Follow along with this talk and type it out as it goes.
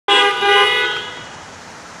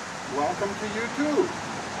welcome to you too.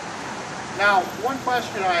 Now, one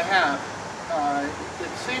question I have,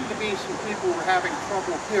 it seemed to be some people were having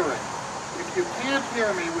trouble hearing. If you can't hear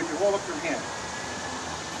me, would you hold up your hand?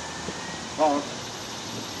 Oh,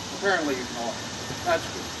 apparently you can hold it. That's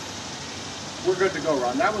good. We're good to go,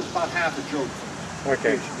 Ron. That was about half a joke.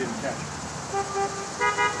 Okay. In case you didn't catch it.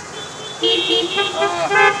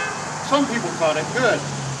 Some people caught it. Good.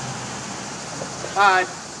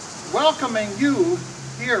 Welcoming you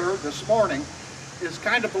here this morning is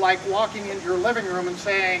kind of like walking into your living room and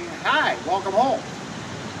saying, hi, welcome home.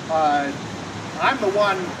 I'm the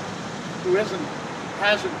one who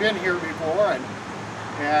hasn't been here before,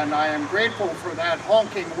 and I am grateful for that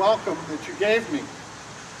honking welcome that you gave me.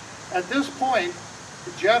 At this point,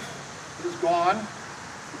 Jeff is gone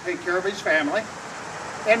to take care of his family,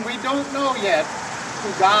 and we don't know yet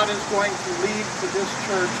who God is going to lead to this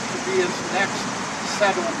church to be its next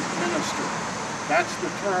settled minister. That's the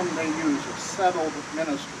term they use, a settled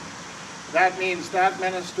minister. That means that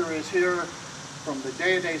minister is here from the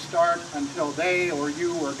day they start until they or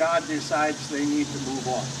you or God decides they need to move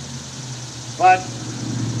on. But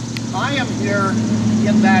I am here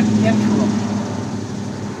in that interim.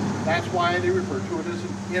 That's why they refer to it as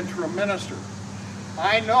an interim minister.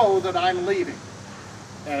 I know that I'm leaving,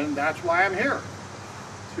 and that's why I'm here,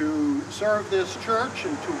 to serve this church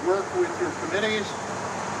and to work with your committees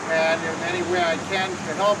and in any way I can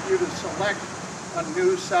to help you to select a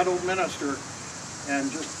new settled minister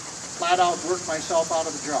and just flat out work myself out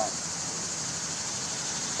of the job.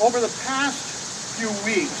 Over the past few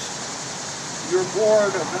weeks, your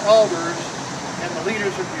board of elders and the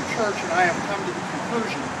leaders of your church and I have come to the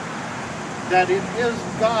conclusion that it is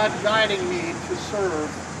God guiding me to serve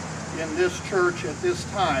in this church at this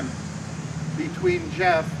time between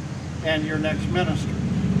Jeff and your next minister.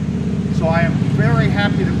 So I am very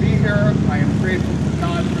happy to be here. I am grateful to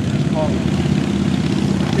God for this calling.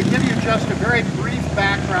 To give you just a very brief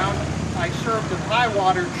background, I served at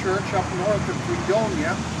Highwater Church up north of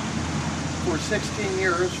Fredonia for 16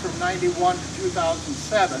 years from 91 to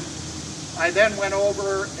 2007. I then went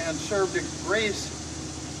over and served at Grace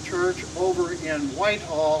Church over in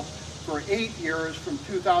Whitehall for 8 years from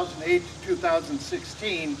 2008 to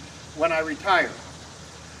 2016 when I retired.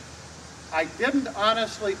 I didn't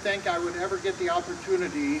honestly think I would ever get the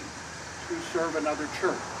opportunity to serve another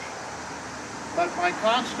church. But my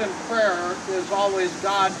constant prayer is always,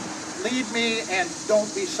 God, lead me and don't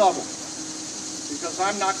be subtle, because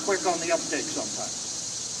I'm not quick on the uptake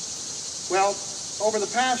sometimes. Well, over the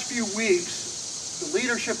past few weeks, the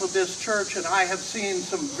leadership of this church and I have seen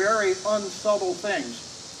some very unsubtle things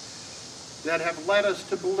that have led us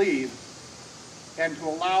to believe and to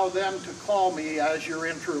allow them to call me as your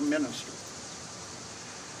interim minister.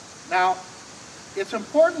 Now, it's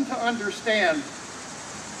important to understand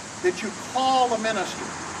that you call a minister.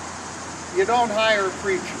 You don't hire a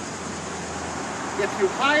preacher. If you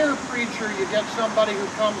hire a preacher, you get somebody who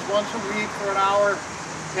comes once a week for an hour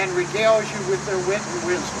and regales you with their wit and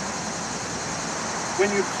wisdom. When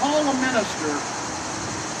you call a minister,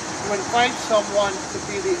 you invite someone to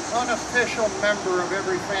be the unofficial member of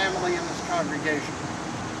every family in this congregation,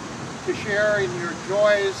 to share in your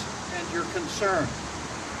joys and your concerns,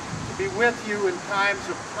 to be with you in times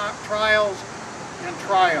of trials and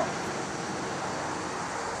triumph.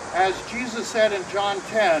 As Jesus said in John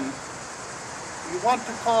 10, you want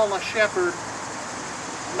to call a shepherd,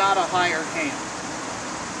 not a hired hand.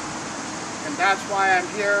 And that's why I'm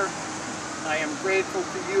here. I am grateful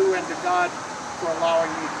to you and to God for allowing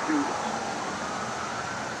me to do this.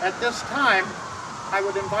 At this time, I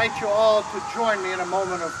would invite you all to join me in a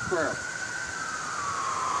moment of prayer.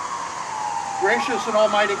 Gracious and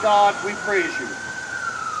almighty God, we praise you.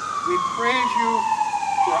 We praise you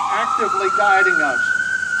for actively guiding us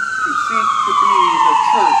to seek to be the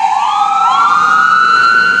church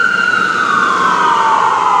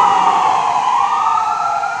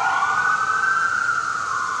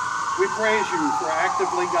We praise you for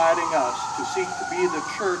actively guiding us to seek to be the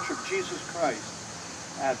Church of Jesus Christ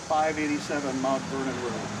at 587 Mount Vernon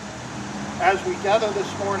Road. As we gather this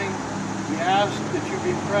morning, we ask that you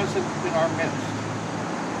be present in our midst.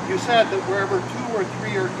 You said that wherever 2 or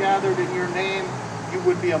 3 are gathered in your name, you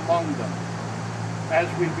would be among them. As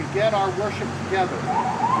we begin our worship together,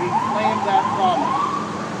 we claim that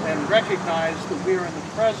promise and recognize that we are in the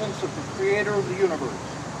presence of the Creator of the universe.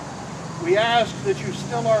 We ask that you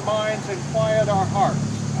still our minds and quiet our hearts,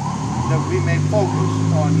 that we may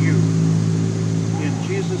focus on you. In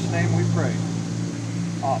Jesus' name we pray.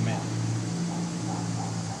 Amen.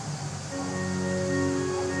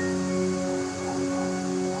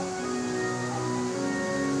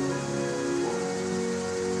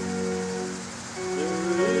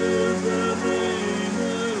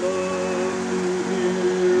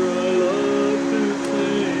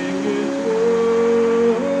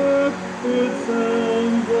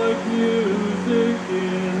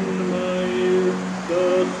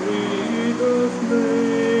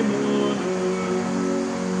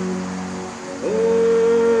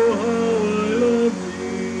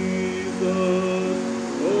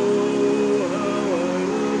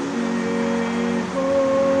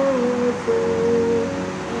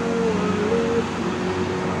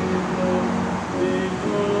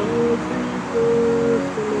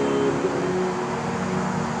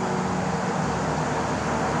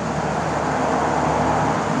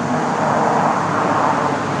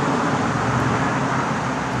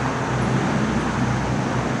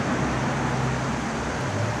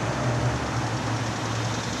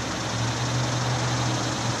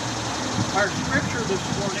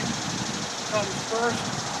 comes first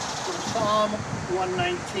from Psalm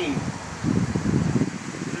 119.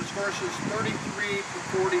 It is verses 33 to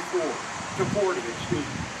 40, excuse me.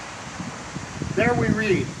 There we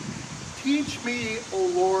read, "Teach me, O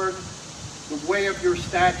Lord, the way of your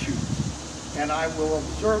statutes, and I will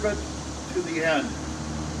observe it to the end.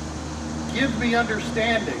 Give me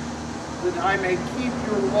understanding, that I may keep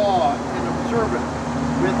your law and observe it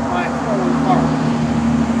with my whole heart.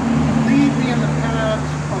 Lead me in the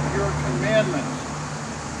paths of your commandments,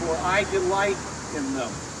 for I delight in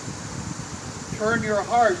them. Turn your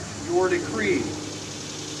heart to your decrees."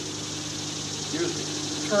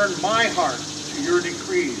 Turn my heart to your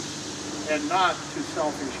decrees, and not to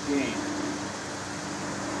selfish gain.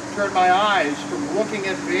 Turn my eyes from looking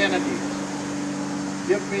at vanities.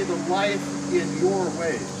 Give me the life in your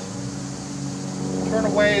ways. Turn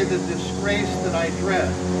away the disgrace that I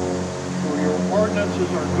dread, for your ordinances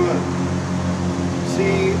are good.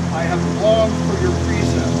 See, I have longed for your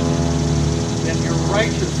precepts, and your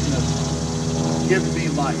righteousness give me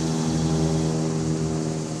life.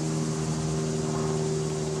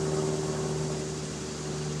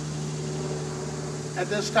 At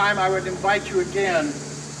this time, I would invite you again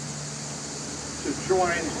to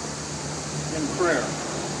join in prayer.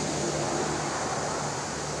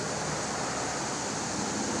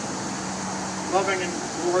 Loving and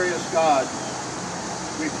glorious God,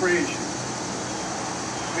 we praise you.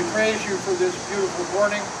 We praise you for this beautiful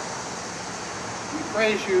morning. We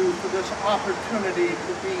praise you for this opportunity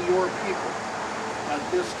to be your people at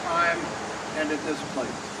this time and at this place.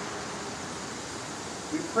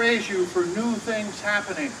 We praise you for new things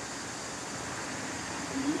happening.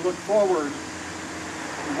 And we look forward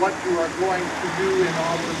to what you are going to do in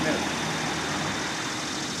our midst.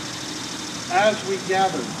 As we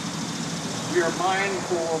gather, we are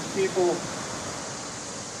mindful of people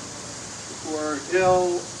who are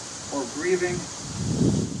ill or grieving.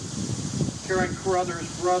 Karen Carruthers'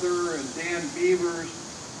 brother and Dan Beaver's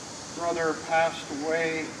brother passed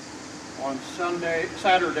away on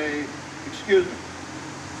Saturday.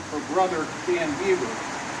 Her brother, Dan Beaver,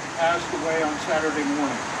 passed away on Saturday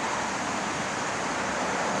morning.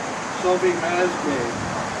 Sylvie Masgay,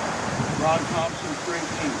 Ron Thompson's great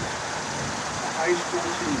niece, a high school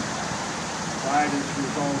senior, died as a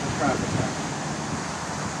result of a traffic accident.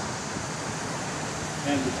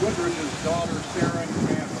 And the Goodrich's daughter, Sarah, and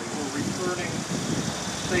family were returning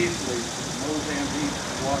safely to Mozambique,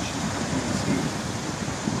 Washington, D.C.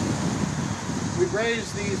 We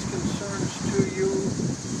raise these concerns to you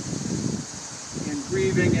in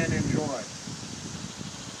grieving and in joy.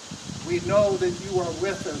 We know that you are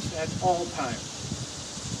with us at all times,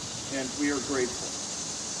 and we are grateful.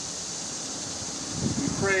 We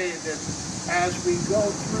pray that as we go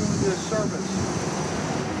through this service, you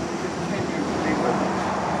will continue to be with us,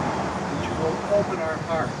 that you will open our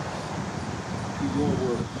hearts to your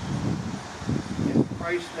word. In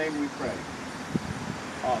Christ's name we pray.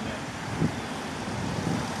 Amen.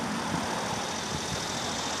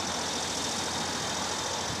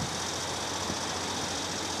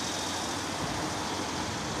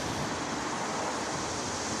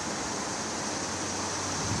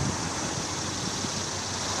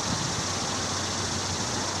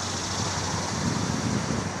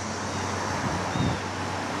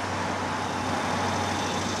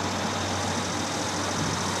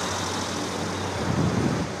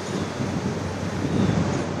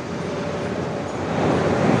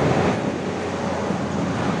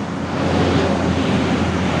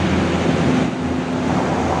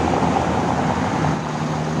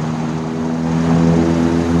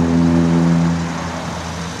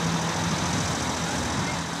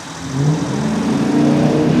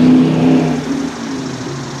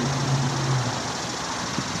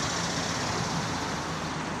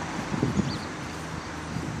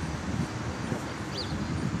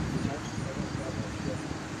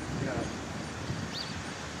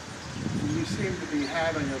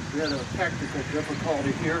 Having a bit of technical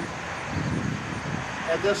difficulty here.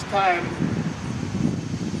 At this time,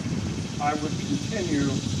 I would continue.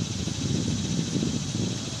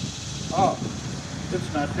 Oh,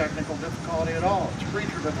 it's not technical difficulty at all. It's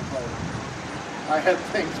preacher difficulty. I had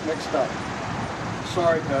things mixed up.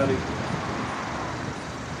 Sorry, Patty.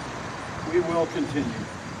 We will continue.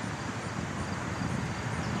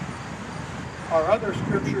 Our other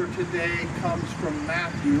scripture today comes from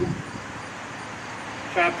Matthew,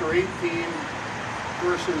 chapter 18,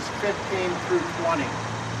 verses 15 through 20.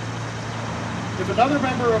 If another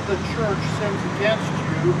member of the church sins against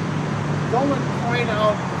you, go and point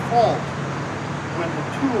out the fault when the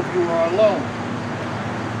two of you are alone.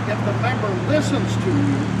 If the member listens to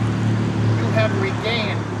you, you have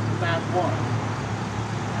regained that one.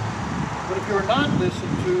 you're not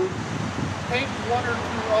listened to, take one or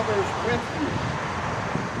two others with you,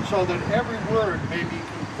 so that every word may be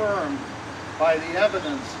confirmed by the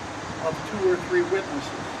evidence of 2 or 3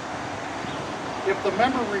 witnesses. If the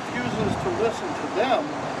member refuses to listen to them,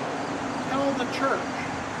 tell the church.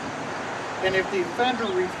 And if the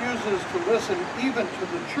offender refuses to listen even to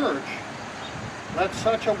the church, let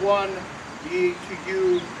such a one be to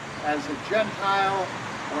you as a Gentile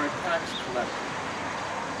or a tax collector.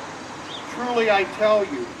 Truly I tell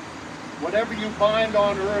you, whatever you bind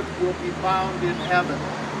on earth will be bound in heaven,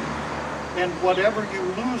 and whatever you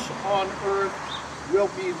loose on earth will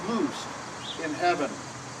be loosed in heaven.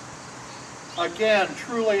 Again,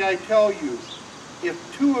 truly I tell you, if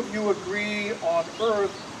 2 of you agree on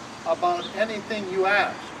earth about anything you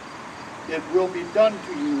ask, it will be done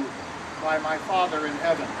to you by my Father in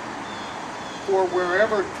heaven. For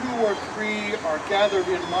wherever 2 or 3 are gathered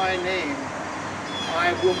in my name,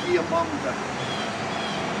 I will be among them.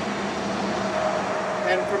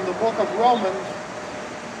 And from the book of Romans,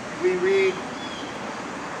 we read,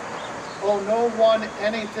 owe no one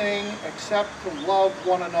anything except to love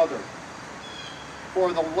one another.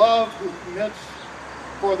 For the one who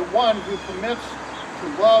commits to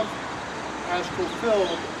love has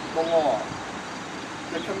fulfilled the law.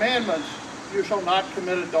 The commandments, you shall not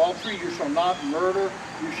commit adultery, you shall not murder,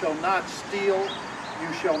 you shall not steal,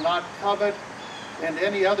 you shall not covet, and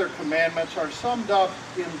any other commandments are summed up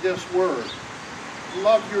in this word: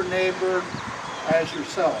 love your neighbor as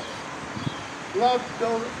yourself. Love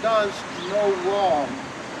does no wrong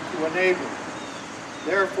to a neighbor.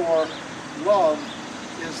 Therefore, love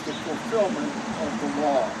is the fulfillment of the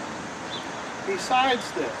law.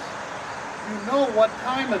 Besides this, you know what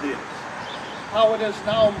time it is, how it is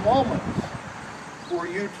now moments for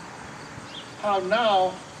you, how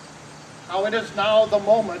it is now the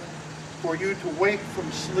moment for you to wake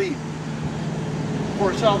from sleep.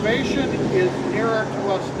 For salvation is nearer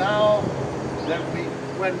to us now than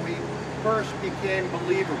when we first became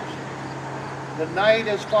believers. The night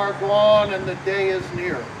is far gone and the day is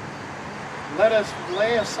near. Let us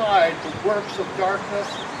lay aside the works of darkness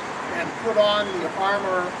and put on the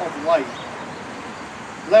armor of light.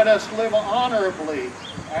 Let us live honorably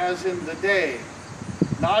as in the day,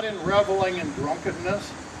 not in reveling and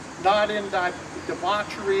drunkenness, not in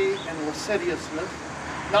debauchery and lasciviousness,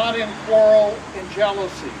 not in quarrel and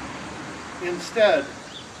jealousy. Instead,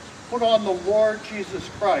 put on the Lord Jesus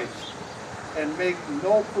Christ and make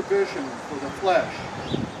no provision for the flesh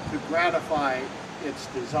to gratify its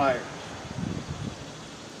desires.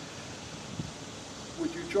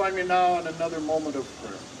 Would you join me now in another moment of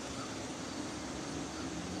prayer?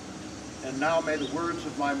 And now may the words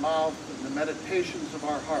of my mouth and the meditations of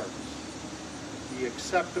our hearts be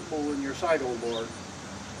acceptable in your sight, O Lord,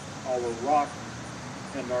 our rock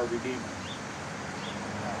and our Redeemer.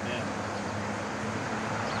 Amen.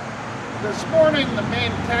 This morning, the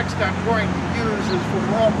main text I'm going to use is from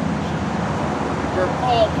Romans, where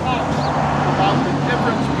Paul talks about the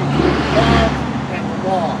difference between love and the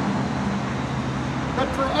law. But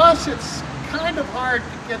for us, it's kind of hard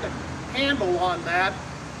to get a handle on that,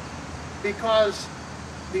 because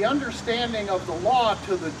the understanding of the law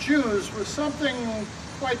to the Jews was something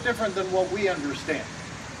quite different than what we understand.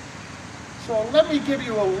 So let me give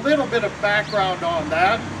you a little bit of background on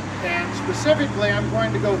that, and specifically I'm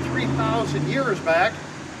going to go 3,000 years back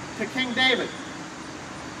to King David.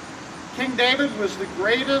 King David was the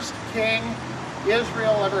greatest king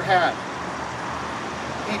Israel ever had.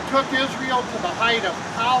 He took Israel to the height of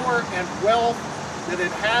power and wealth that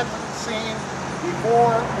it hadn't seen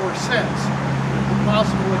before or since, with the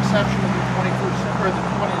possible exception of the 21st century or the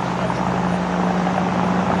 20th century.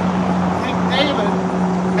 King David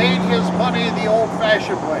made his money the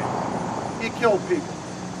old-fashioned way. He killed people.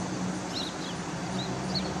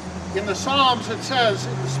 In the Psalms it says,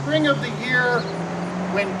 in the spring of the year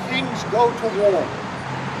when kings go to war.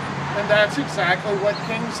 And that's exactly what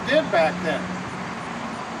kings did back then.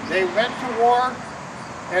 They went to war,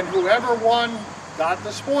 and whoever won got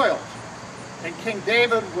the spoils. And King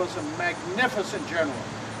David was a magnificent general.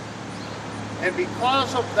 And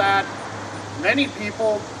because of that, many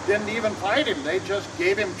people didn't even fight him. They just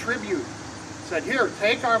gave him tribute. Said, here,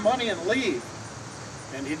 take our money and leave.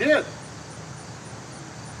 And he did.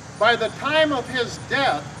 By the time of his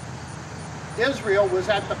death, Israel was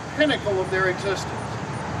at the pinnacle of their existence.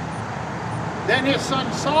 Then his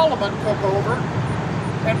son Solomon took over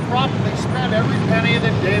and promptly spent every penny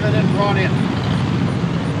that David had brought in.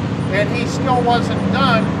 And he still wasn't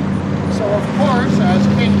done, so of course, as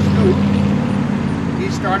kings do, he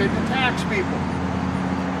started to tax people.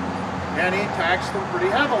 And he taxed them pretty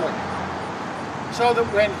heavily. So that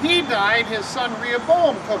when he died, his son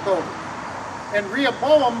Rehoboam took over. And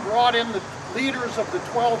Rehoboam brought in the leaders of the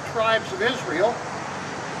 12 tribes of Israel,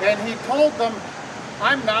 and he told them,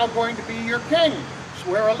 I'm now going to be your king.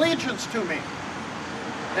 Swear allegiance to me.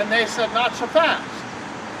 And they said, not so fast.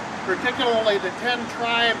 Particularly the 10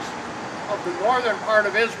 tribes of the northern part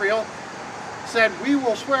of Israel said, we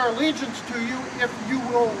will swear allegiance to you if you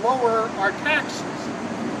will lower our taxes.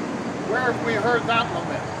 Where have we heard that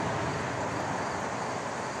lament?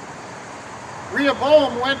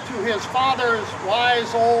 Rehoboam went to his father's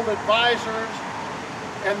wise old advisors,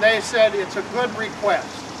 and they said, it's a good request.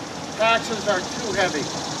 Taxes are too heavy.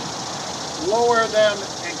 Lower them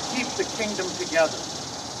and keep the kingdom together.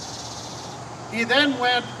 He then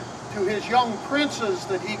went to his young princes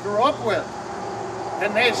that he grew up with,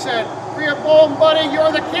 and they said, Rehoboam, buddy,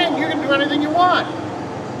 you're the king. You can do anything you want.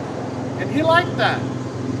 And he liked that.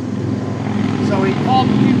 So he called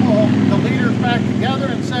the people, the leaders back together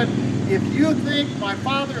and said, if you think my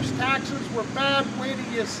father's taxes were bad, wait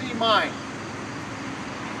till you see mine.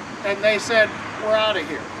 And they said, we're out of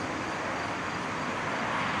here.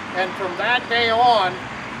 And from that day on,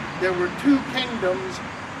 there were 2 kingdoms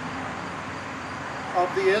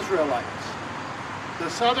of the Israelites. The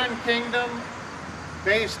southern kingdom,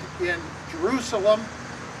 based in Jerusalem,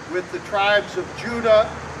 with the tribes of Judah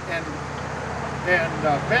and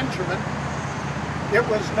Benjamin. It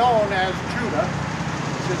was known as Judah,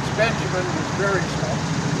 since Benjamin was very small.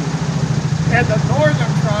 And the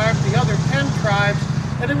northern tribe, the other 10 tribes,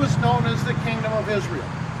 and it was known as the Kingdom of Israel.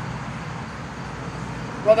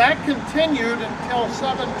 Well, that continued until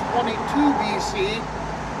 722 BC,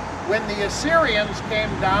 when the Assyrians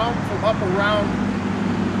came down from up around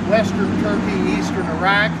western Turkey, eastern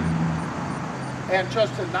Iraq, and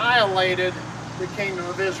just annihilated the Kingdom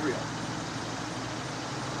of Israel.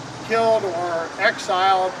 Killed or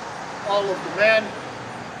exiled all of the men,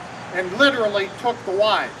 and literally took the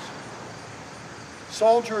wives.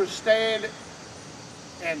 Soldiers stayed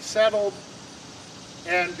and settled,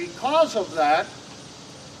 and because of that,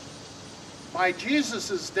 by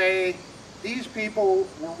Jesus' day, these people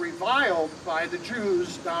were reviled by the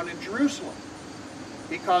Jews down in Jerusalem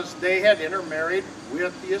because they had intermarried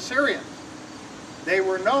with the Assyrians. They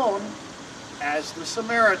were known as the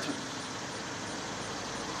Samaritans.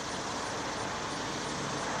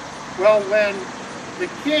 Well, when the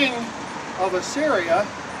king of Assyria,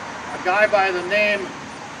 a guy by the name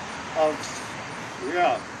of,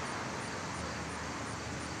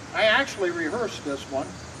 I actually rehearsed this one,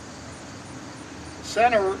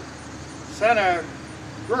 Sennacherib.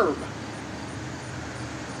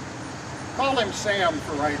 Call him Sam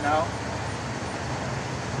for right now.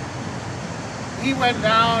 He went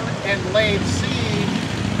down and laid siege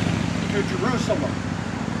to Jerusalem.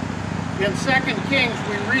 In 2 Kings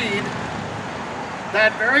we read,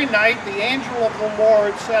 that very night the angel of the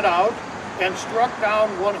Lord set out and struck down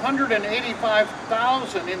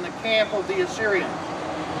 185,000 in the camp of the Assyrians.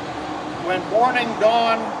 When morning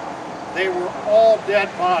dawned, they were all dead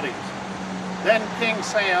bodies. Then King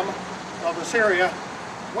Sam of Assyria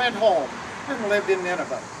went home and lived in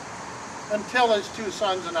Nineveh until his 2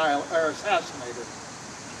 sons are assassinated.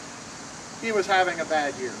 He was having a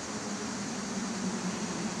bad year.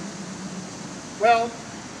 Well,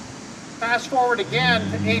 fast forward again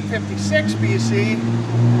to 856 BC,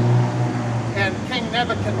 and King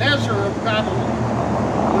Nebuchadnezzar of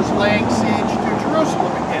Babylon was laying siege to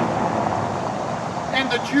Jerusalem again. And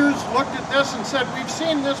the Jews looked at this and said, we've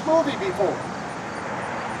seen this movie before.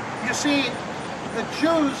 You see, the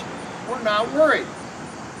Jews were not worried.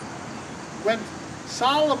 When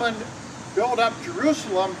Solomon built up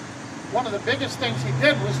Jerusalem, one of the biggest things he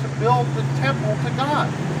did was to build the temple to God.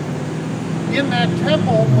 In that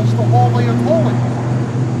temple was the Holy of Holies.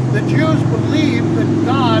 The Jews believed that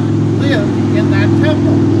God lived in that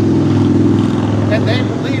temple. And they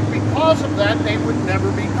believed because of that they would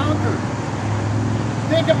never be conquered.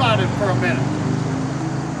 Think about it for a minute.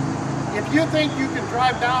 If you think you can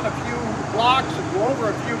drive down a few blocks and go over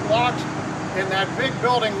a few blocks, and that big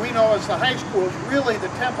building we know as the high school is really the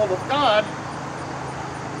temple of God,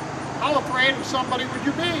 how afraid of somebody would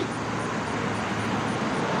you be?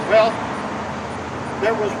 Well,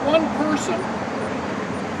 there was one person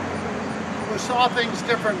who saw things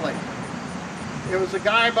differently. It was a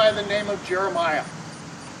guy by the name of Jeremiah.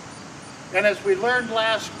 And as we learned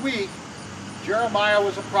last week, Jeremiah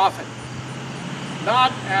was a prophet.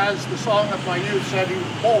 Not, as the song of my youth said, he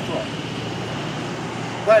was bold.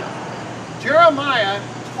 But Jeremiah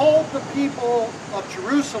told the people of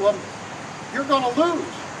Jerusalem, you're going to lose.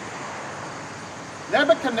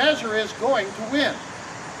 Nebuchadnezzar is going to win.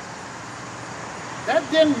 that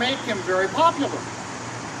didn't make him very popular.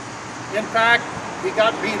 In fact, he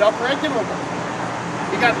got beat up regularly.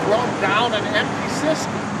 He got thrown down an empty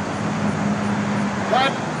cistern.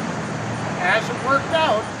 But as it worked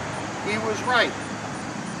out, he was right.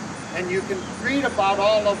 And you can read about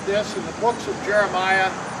all of this in the books of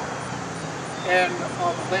Jeremiah and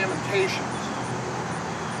of Lamentations.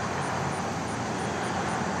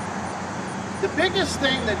 The biggest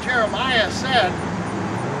thing that Jeremiah said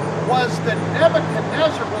was that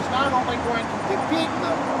Nebuchadnezzar was not only going to defeat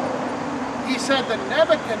them, he said that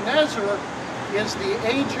Nebuchadnezzar is the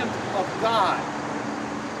agent of God.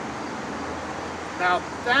 Now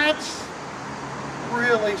that's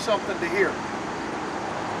really something to hear.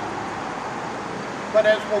 But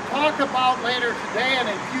as we'll talk about later today and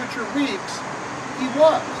in future weeks, he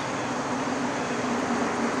was.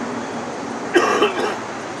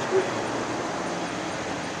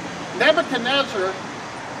 Nebuchadnezzar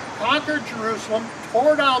conquered Jerusalem,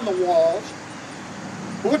 tore down the walls,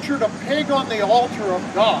 butchered a pig on the altar of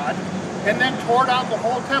God, and then tore down the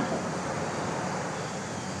whole temple.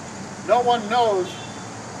 No one knows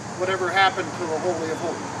whatever happened to the Holy of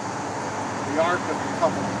Holies, the Ark of the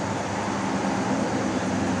Covenant.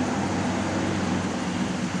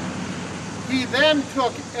 He then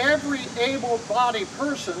took every able-bodied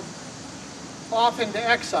person off into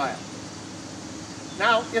exile.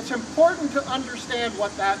 Now, it's important to understand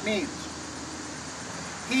what that means.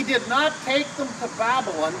 He did not take them to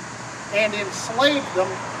Babylon and enslave them,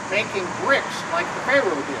 making bricks like the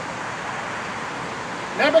Pharaoh did.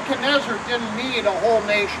 Nebuchadnezzar didn't need a whole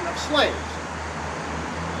nation of slaves.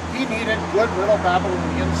 He needed good little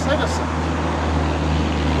Babylonian citizens.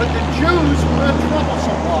 But the Jews were a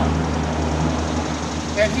troublesome lot.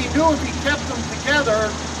 And he knew if he kept them together,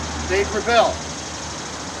 they'd rebel.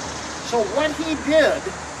 So what he did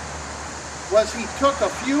was he took a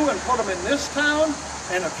few and put them in this town,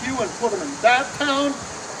 and a few and put them in that town,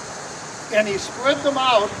 and he spread them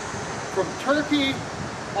out from Turkey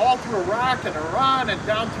all through Iraq and Iran and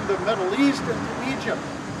down through the Middle East into Egypt.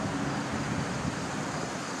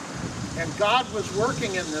 And God was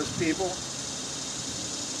working in this people,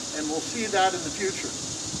 and we'll see that in the future.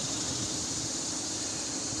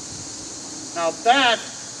 Now that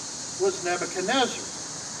was Nebuchadnezzar.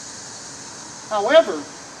 However,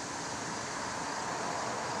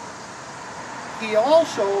 he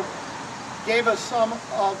also gave us some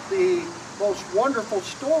of the most wonderful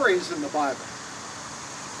stories in the Bible.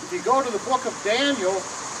 If you go to the book of Daniel,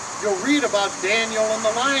 you'll read about Daniel in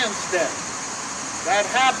the lion's den. That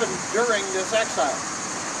happened during this exile.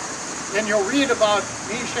 And you'll read about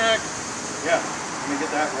Meshach, let me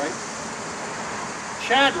get that right.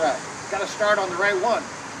 Shadrach. Got to start on the right one.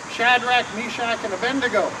 Shadrach, Meshach, and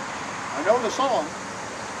Abednego. I know the song.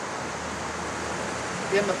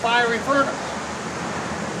 In the fiery furnace.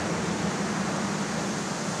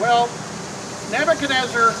 Well,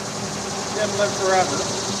 Nebuchadnezzar didn't live forever.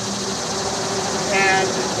 And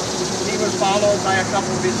he was followed by a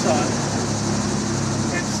couple of his sons.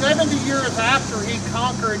 And 70 years after he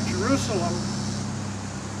conquered Jerusalem,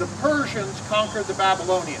 the Persians conquered the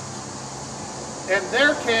Babylonians. And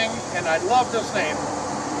their king, and I love this name,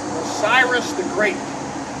 was Cyrus the Great.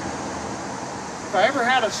 If I ever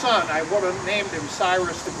had a son, I would have named him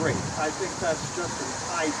Cyrus the Great. I think that's just an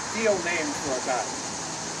ideal name for a guy.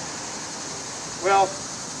 Well,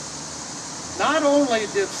 not only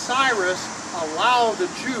did Cyrus allow the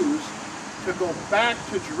Jews to go back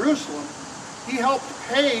to Jerusalem, he helped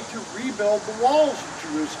pay to rebuild the walls of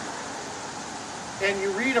Jerusalem. And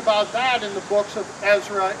you read about that in the books of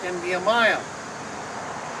Ezra and Nehemiah.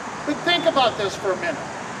 But think about this for a minute.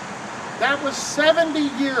 That was 70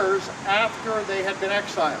 years after they had been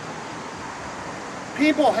exiled.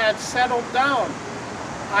 People had settled down.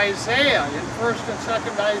 Isaiah, in 1st and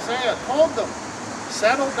 2nd Isaiah, told them,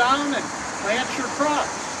 settle down and plant your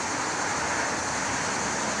crops.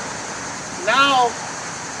 Now,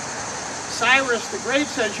 Cyrus the Great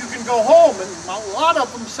says you can go home, and a lot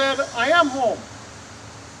of them said, I am home.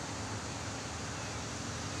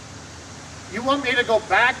 You want me to go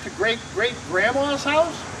back to great-great-grandma's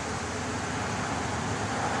house?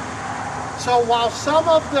 So while some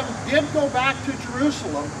of them did go back to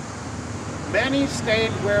Jerusalem, many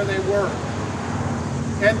stayed where they were.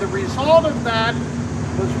 And the result of that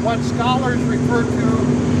was what scholars refer to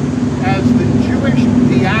as the Jewish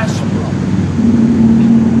diaspora.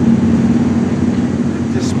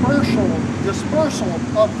 The dispersal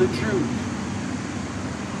of the Jews.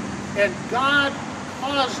 And God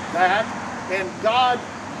caused that, and God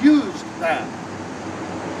used that,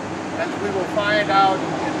 as we will find out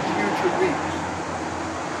in future weeks.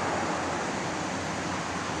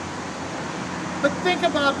 But think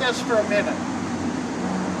about this for a minute.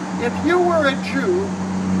 If you were a Jew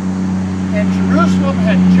and Jerusalem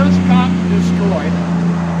had just gotten destroyed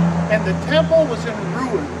and the temple was in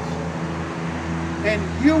ruins and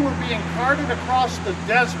you were being carted across the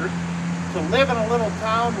desert to live in a little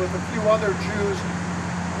town with a few other Jews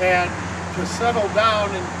and to settle down,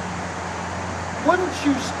 and wouldn't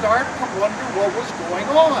you start to wonder what was going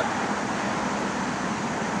on?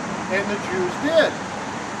 And the Jews did.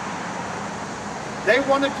 They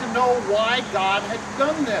wanted to know why God had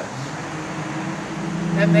done this.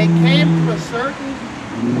 And they came to a certain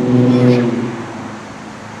conclusion.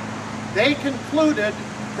 They concluded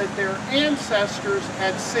that their ancestors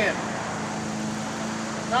had sinned.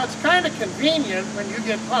 Now, it's kind of convenient when you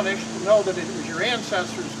get punished to know that it was your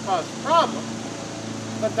ancestors who caused the problem,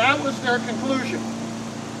 but that was their conclusion.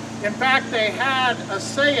 In fact, they had a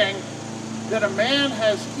saying that a man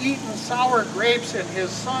has eaten sour grapes and his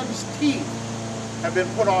son's teeth have been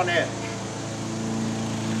put on edge.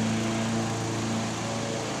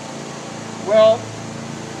 Well,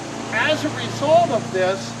 as a result of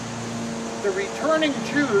this, the returning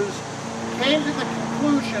Jews came to the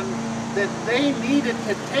conclusion that they needed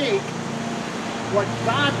to take what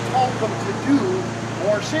God told them to do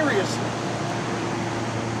more seriously.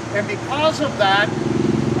 And because of that,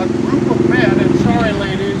 a group of men, and sorry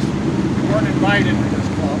ladies, you weren't invited to this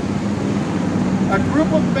club, a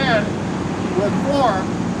group of men was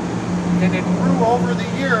formed, and it grew over the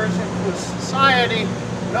years into a society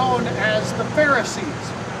known as the Pharisees.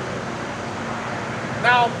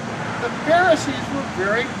 Now, the Pharisees were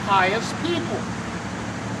very pious people.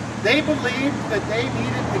 They believed that they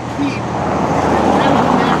needed to keep the Ten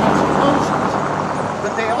Commandments of Moses,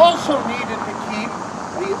 but they also needed to keep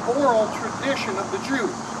the oral tradition of the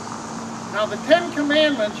Jews. Now, the Ten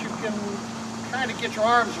Commandments you can kind of get your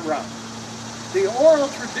arms around. The oral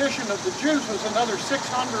tradition of the Jews was another 600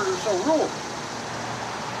 or so rules.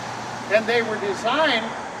 And they were designed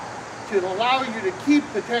to allow you to keep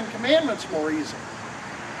the Ten Commandments more easily.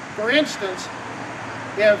 For instance,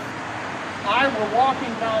 if I were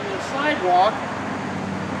walking down the sidewalk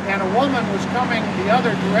and a woman was coming the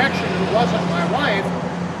other direction who wasn't my wife,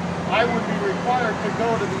 I would be required to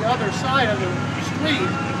go to the other side of the street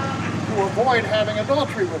to avoid having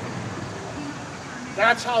adultery with her.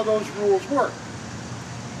 That's how those rules work.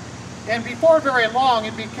 And before very long,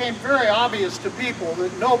 it became very obvious to people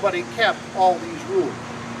that nobody kept all these rules.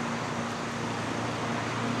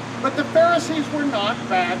 But the Pharisees were not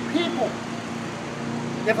bad people.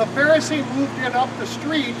 If a Pharisee moved in up the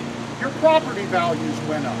street, your property values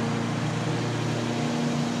went up.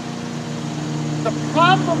 The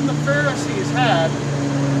problem the Pharisees had,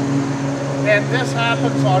 and this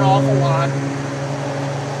happens an awful lot,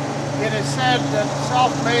 it is said that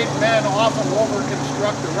self-made men often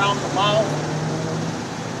over-construct around the mouth,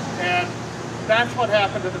 and that's what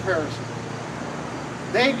happened to the Pharisees.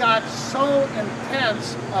 They got so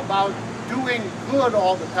intense about doing good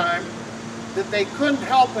all the time that they couldn't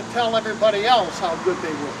help but tell everybody else how good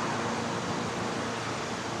they were.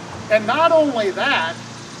 And not only that,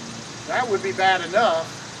 that would be bad enough,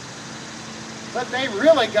 but they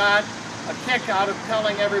really got a kick out of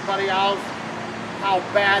telling everybody else how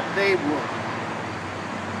bad they were.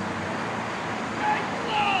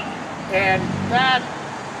 And that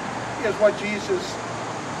is what Jesus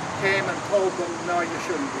came and told them, no, you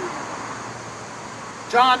shouldn't do that.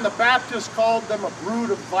 John the Baptist called them a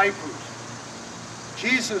brood of vipers.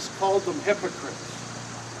 Jesus called them hypocrites.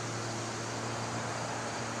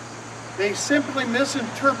 They simply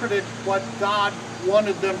misinterpreted what God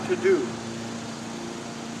wanted them to do.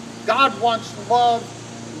 God wants love,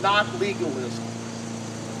 not legalism.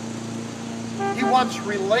 He wants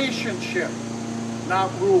relationship,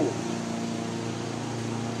 not rules.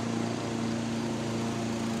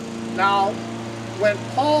 Now, when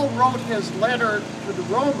Paul wrote his letter to the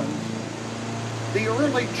Romans, the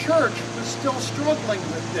early church was still struggling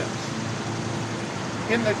with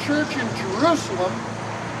this. In the church in Jerusalem,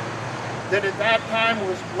 that at that time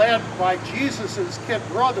was led by Jesus' kid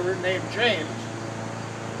brother named James,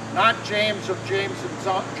 not James of James and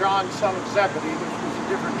John, son of Zebedee, which was a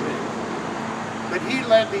different James, but he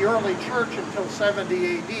led the early church until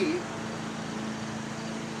 70 AD.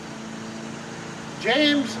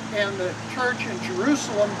 James and the church in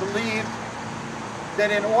Jerusalem believed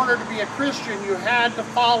that in order to be a Christian, you had to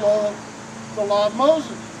follow the law of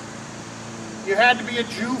Moses. You had to be a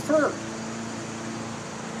Jew first.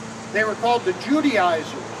 They were called the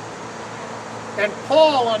Judaizers. And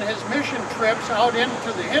Paul, on his mission trips out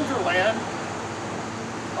into the hinterland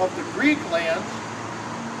of the Greek lands,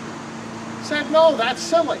 said, no, that's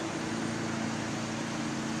silly.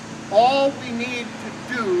 All we need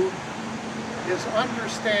to do is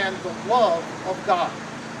understand the love of God.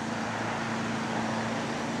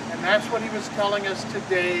 And that's what he was telling us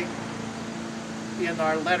today in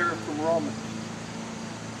our letter from Romans.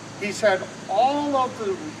 He said all of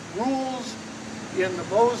the rules in the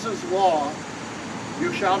Moses law,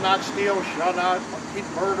 you shall not steal, you shall not commit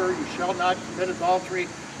murder, you shall not commit adultery,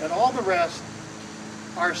 and all the rest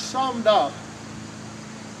are summed up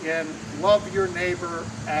in love your neighbor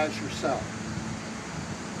as yourself.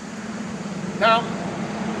 Now,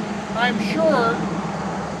 I'm sure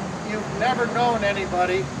you've never known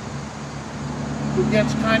anybody who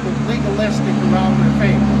gets kind of legalistic around their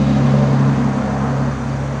faith.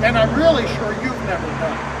 And I'm really sure you've never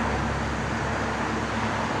done it.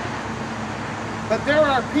 But there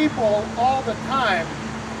are people all the time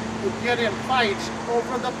who get in fights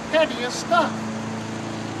over the pettiest stuff.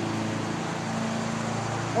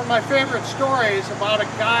 One of my favorite stories about a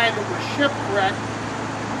guy that was shipwrecked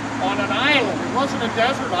on an island. It wasn't a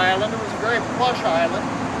desert island, it was a very plush island.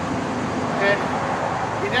 And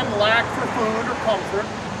he didn't lack for food or comfort,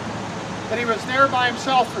 but he was there by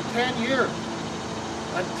himself for 10 years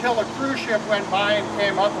until a cruise ship went by and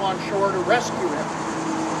came up on shore to rescue him.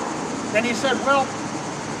 Then he said, well,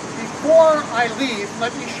 before I leave,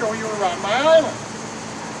 let me show you around my island.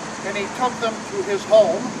 And he took them to his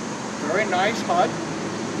home, very nice hut.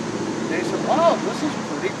 They said, wow, this is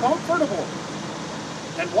pretty comfortable.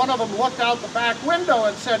 And one of them looked out the back window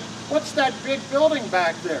and said, what's that big building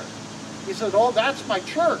back there? He said, oh, that's my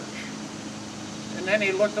church. And then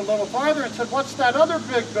he looked a little farther and said, what's that other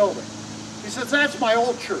big building? He says, that's my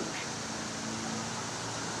old church.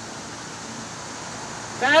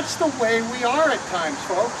 That's the way we are at times,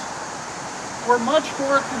 folks. We're much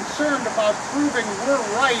more concerned about proving we're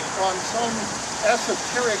right on some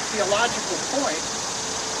esoteric theological point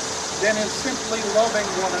than in simply loving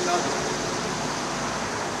one another.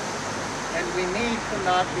 And we need to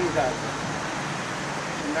not be that way.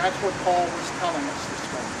 And that's what Paul was telling us this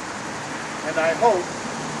morning. And I hope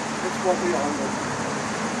it's what we all live for.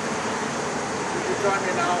 Would you join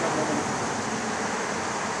me now in a moment?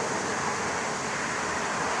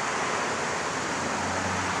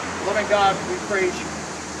 Loving God, we praise you.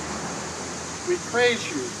 We praise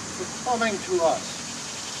you for coming to us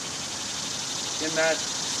in that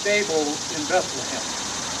stable in Bethlehem,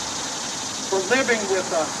 for living with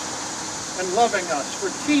us and loving us, for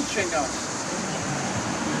teaching us,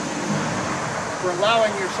 for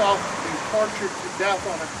allowing yourself to be tortured to death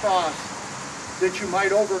on a cross that you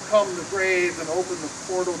might overcome the grave and open the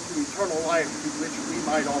portal to eternal life through which we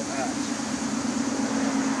might all pass.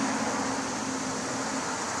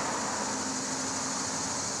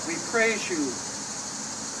 We praise you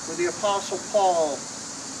for the Apostle Paul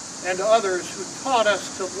and others who taught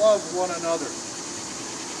us to love one another,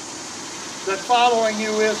 that following you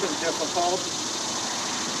isn't difficult.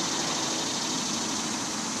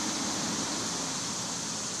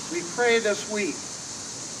 We pray this week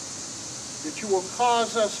that you will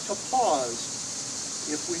cause us to pause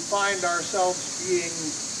if we find ourselves being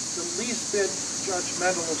the least bit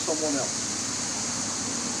judgmental of someone else.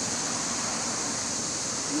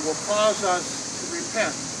 You will cause us to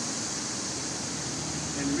repent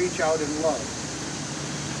and reach out in love.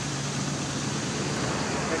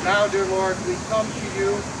 And now, dear Lord, we come to you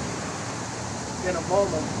in a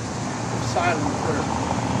moment of silent prayer.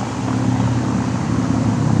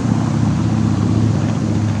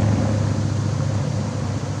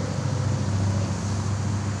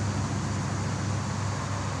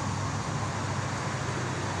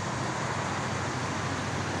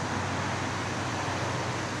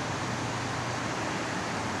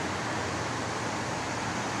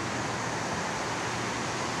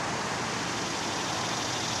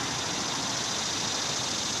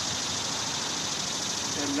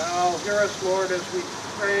 And now, hear us, Lord, as we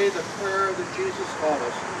pray the prayer that Jesus taught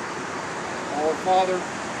us. Our Father,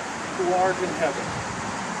 who art in heaven,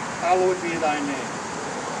 hallowed be thy name.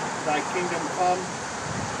 Thy kingdom come,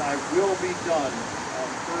 thy will be done on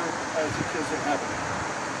earth as it is in heaven.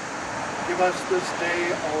 Give us this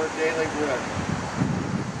day our daily bread,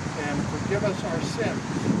 and forgive us our sins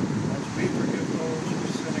as we forgive those who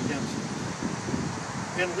sin against us.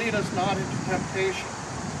 And lead us not into temptation,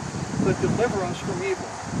 but deliver us from evil.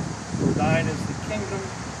 For thine is the kingdom,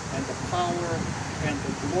 and the power, and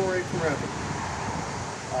the glory forever.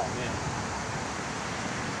 Amen.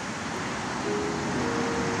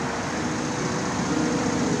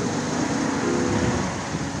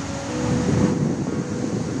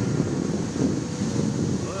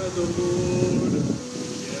 By the Lord and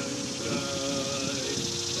cry,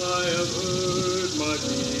 I have heard my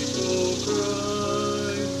people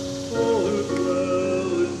cry.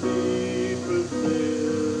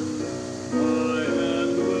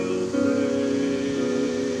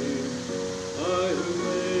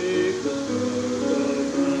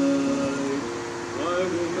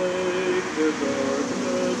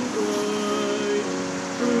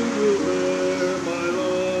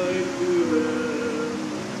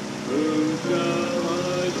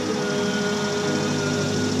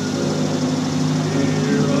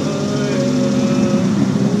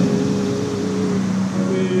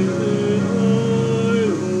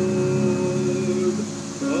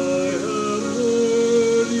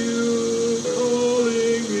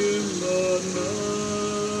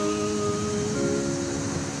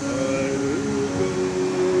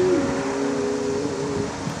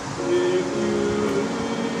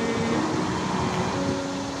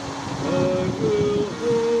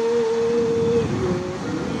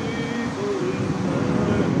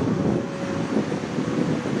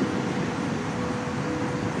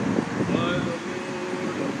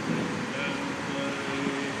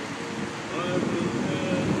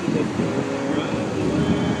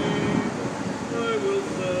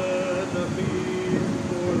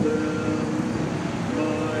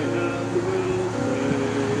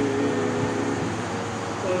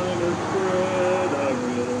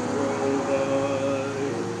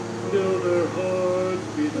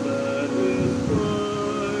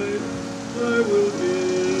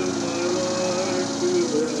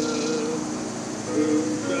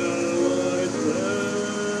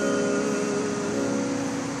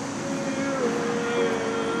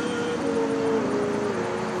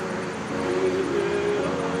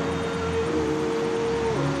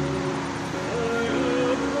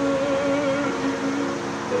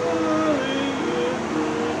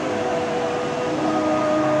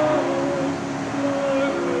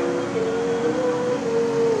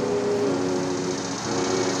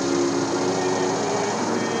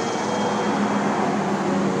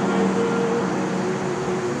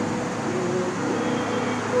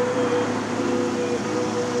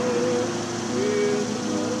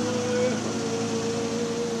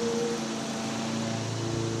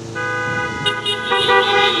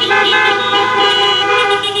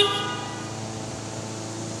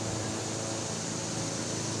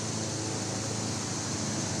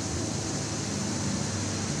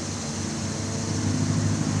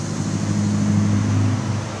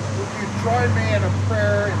 join me in a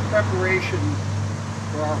prayer in preparation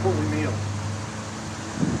for our holy meal.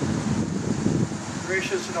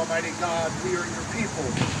 Gracious and almighty God, we are your people,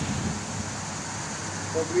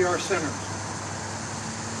 but we are sinners.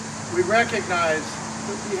 We recognize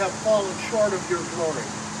that we have fallen short of your glory.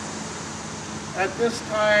 At this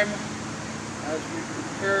time, as we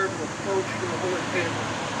prepare to approach your holy table,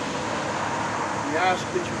 we ask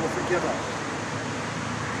that you will forgive us,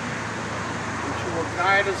 that you will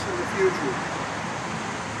guide us in the future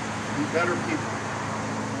to be better people,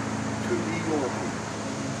 to be your people.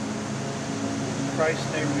 In Christ's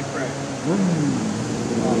name we pray. Amen.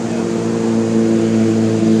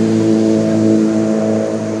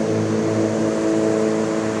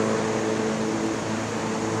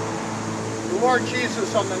 The Lord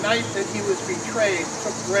Jesus, on the night that he was betrayed,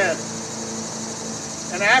 took bread.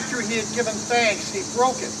 And after he had given thanks, he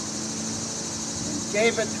broke it and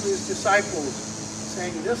gave it to his disciples,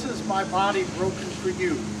 saying, "This is my body broken for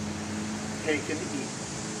you. Take and eat."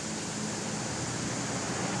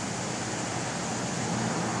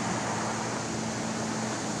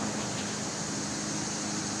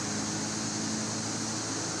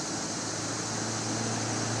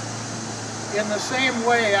 In the same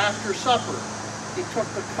way, after supper, he took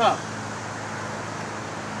the cup.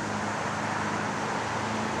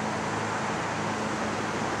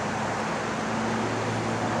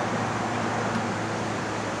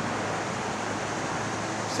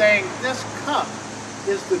 Saying, "This cup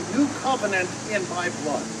is the new covenant in my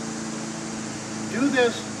blood. Do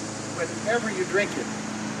this whenever you drink it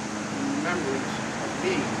in remembrance of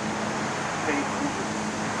me."